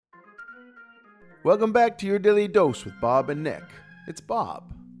Welcome back to your Daily Dose with Bob and Nick. It's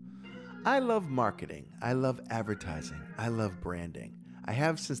Bob. I love marketing. I love advertising. I love branding. I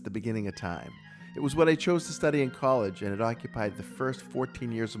have since the beginning of time. It was what I chose to study in college, and it occupied the first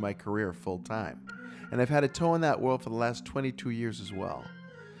 14 years of my career full time. And I've had a toe in that world for the last 22 years as well.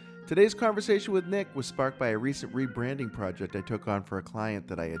 Today's conversation with Nick was sparked by a recent rebranding project I took on for a client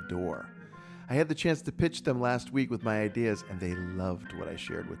that I adore. I had the chance to pitch them last week with my ideas, and they loved what I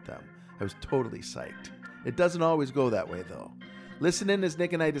shared with them. I was totally psyched. It doesn't always go that way, though. Listen in as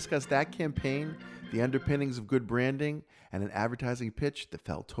Nick and I discuss that campaign, the underpinnings of good branding, and an advertising pitch that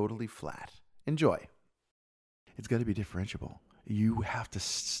fell totally flat. Enjoy. It's got to be differentiable. You have to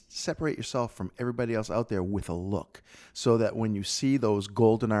separate yourself from everybody else out there with a look, so that when you see those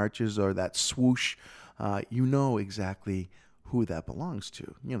golden arches or that swoosh, you know exactly who that belongs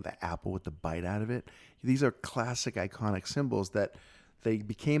to. You know, the apple with the bite out of it. These are classic, iconic symbols that they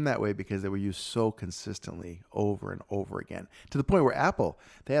became that way because they were used so consistently over and over again. To the point where Apple,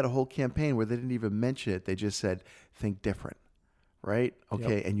 they had a whole campaign where they didn't even mention it. They just said, think different, right?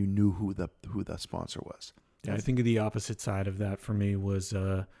 Okay, yep. And you knew who the sponsor was. Yeah, I think the opposite side of that for me was,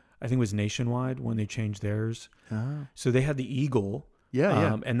 I think it was Nationwide when they changed theirs. Uh-huh. So they had the eagle.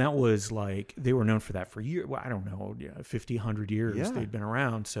 Yeah. And that was like, they were known for that for years. Well, I don't know, 50, 100 years they'd been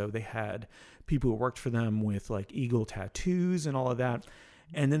around. So they had people who worked for them with like eagle tattoos and all of that.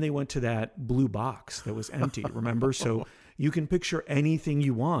 And then they went to that blue box that was empty, remember? So you can picture anything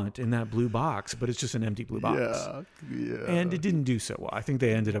you want in that blue box, but it's just an empty blue box. Yeah. And it didn't do so well. I think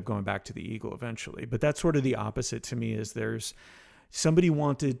they ended up going back to the eagle eventually. But that's sort of the opposite to me. Is there's somebody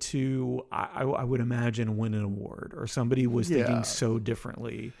wanted to, I would imagine, win an award, or somebody was thinking so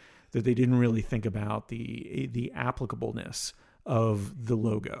differently that they didn't really think about the applicableness of the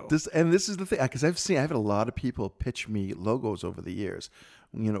logo. This is the thing, because I've had a lot of people pitch me logos over the years,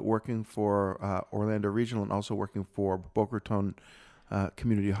 working for Orlando Regional and also working for Boca Raton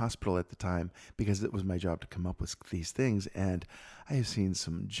Community Hospital at the time, because it was my job to come up with these things. And I have seen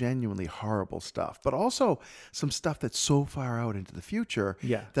some genuinely horrible stuff, but also some stuff that's so far out into the future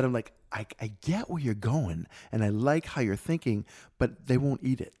that I'm like, I get where you're going, and I like how you're thinking, but they won't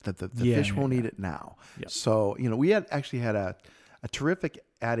eat it. The fish won't eat it now. Yep. So, we had a terrific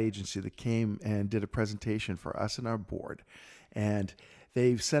ad agency that came and did a presentation for us and our board. And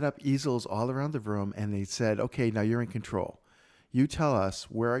they've set up easels all around the room, and they said, okay, now you're in control. You tell us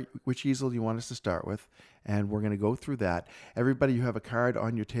which easel you want us to start with, and we're going to go through that. Everybody, you have a card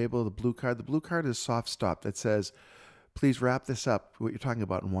on your table, the blue card. The blue card is soft stop that says, please wrap this up, what you're talking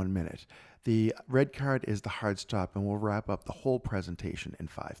about, in 1 minute. The red card is the hard stop, and we'll wrap up the whole presentation in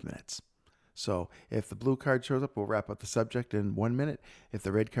 5 minutes. So if the blue card shows up, we'll wrap up the subject in 1 minute. If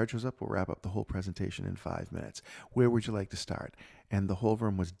the red card shows up, we'll wrap up the whole presentation in 5 minutes. Where would you like to start? And the whole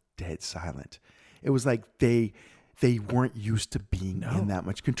room was dead silent. It was like they weren't used to being in that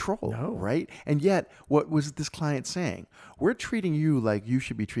much control, right? And yet, what was this client saying? We're treating you like you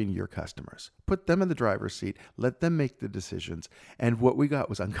should be treating your customers. Put them in the driver's seat. Let them make the decisions. And what we got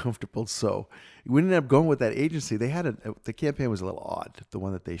was uncomfortable. So we ended up going with that agency. The campaign was a little odd, the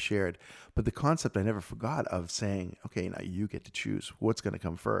one that they shared. But the concept I never forgot of saying, okay, now you get to choose what's going to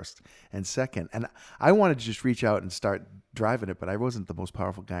come first and second. And I wanted to just reach out and start driving it, but I wasn't the most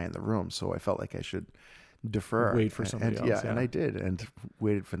powerful guy in the room. So I felt like I should defer. Wait for somebody else. And I did, and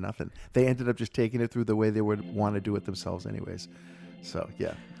waited for nothing. They ended up just taking it through the way they would want to do it themselves anyways. So,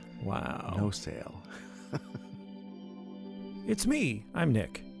 yeah. Wow. No sale. It's me. I'm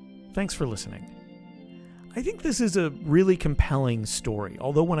Nick. Thanks for listening. I think this is a really compelling story,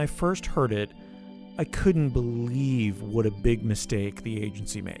 although when I first heard it, I couldn't believe what a big mistake the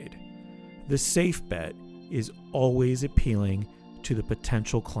agency made. The safe bet is always appealing to the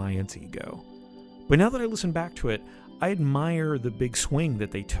potential client's ego. But now that I listen back to it, I admire the big swing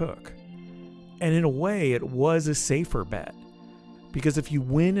that they took. And in a way, it was a safer bet. Because if you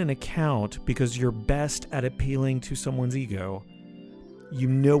win an account because you're best at appealing to someone's ego, you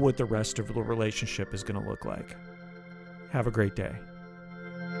know what the rest of the relationship is going to look like. Have a great day.